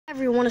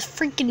Everyone, is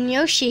freaking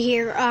Yoshi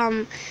here.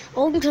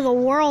 Welcome to the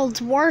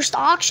world's worst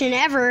auction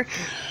ever.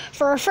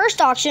 For our first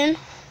auction,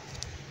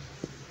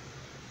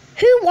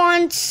 who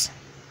wants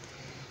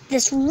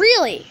this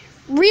really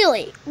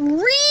big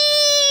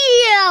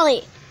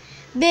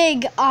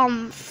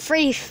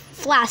Freddy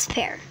Fazbear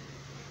pair?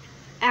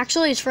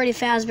 Actually, it's Freddy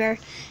Fazbear.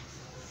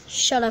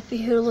 Shut up, you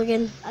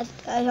hooligan.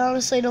 I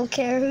honestly don't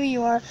care who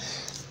you are.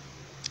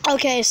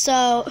 Okay,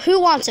 so who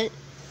wants it?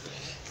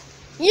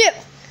 You.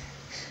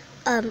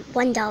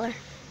 $1.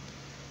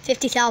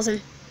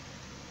 50,000.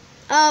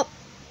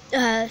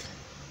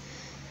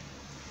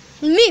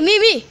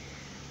 Me.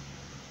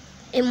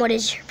 And what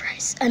is your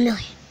price? $1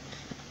 million.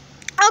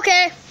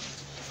 Okay.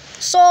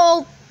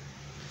 Sold.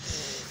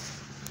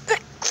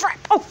 Crap.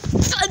 Oh.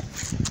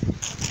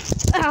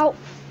 Ow.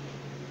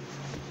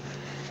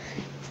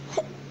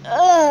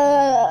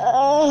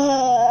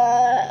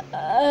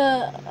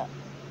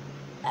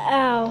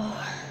 Ow.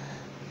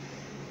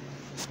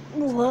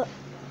 What?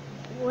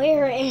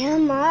 Where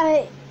am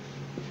I?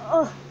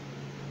 Oh.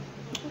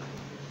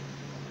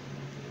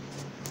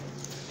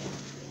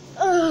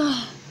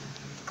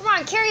 Come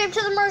on, carry him to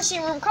the emergency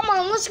room. Come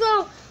on, let's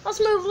go. Let's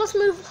move.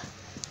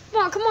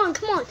 Come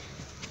on.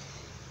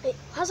 Wait,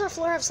 how's our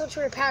floor have such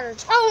weird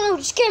patterns? Oh no,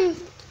 just get him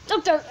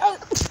up there. Oh.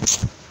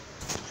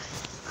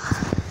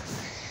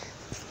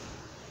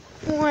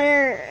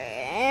 Where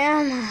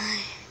am I?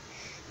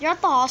 You're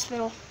at the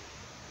hospital.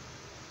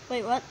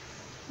 Wait, what?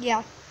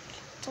 Yeah.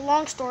 It's a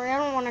long story. I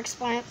don't want to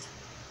explain it.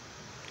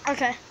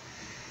 Okay.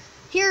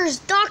 Here's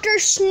Dr.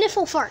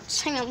 Snifflefarts.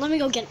 Hang on, let me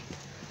go get him.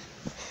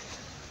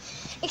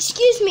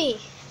 Excuse me.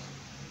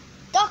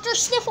 Dr.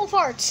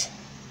 Snifflefarts.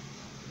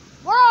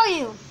 Where are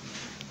you?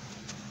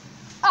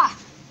 Ah,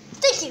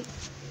 thank you.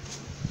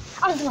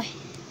 Out of the way.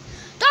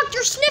 Dr.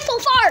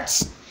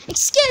 Snifflefarts!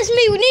 Excuse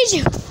me, we need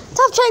you.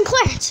 Top train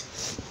clearance.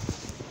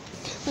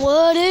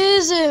 What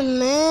is it,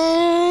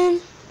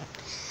 man?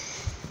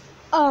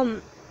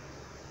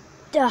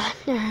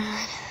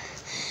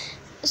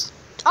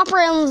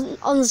 Operate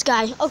on this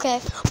guy.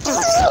 Okay.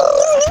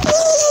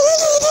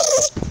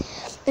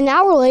 An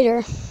hour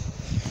later.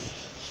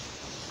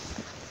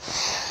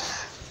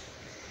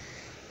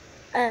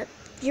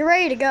 You're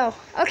ready to go.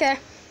 Okay.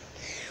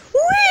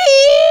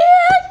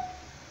 Whee!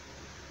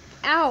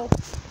 Ow.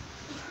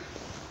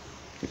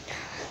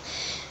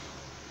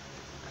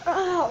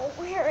 Oh,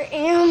 where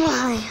am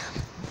I?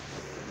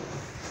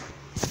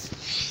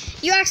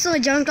 You accidentally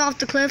jumped off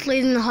the cliff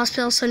leaving the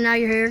hospital, so now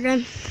you're here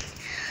again.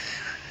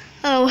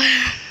 Oh,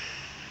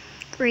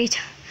 great.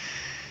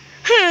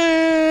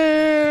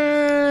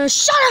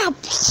 Shut up!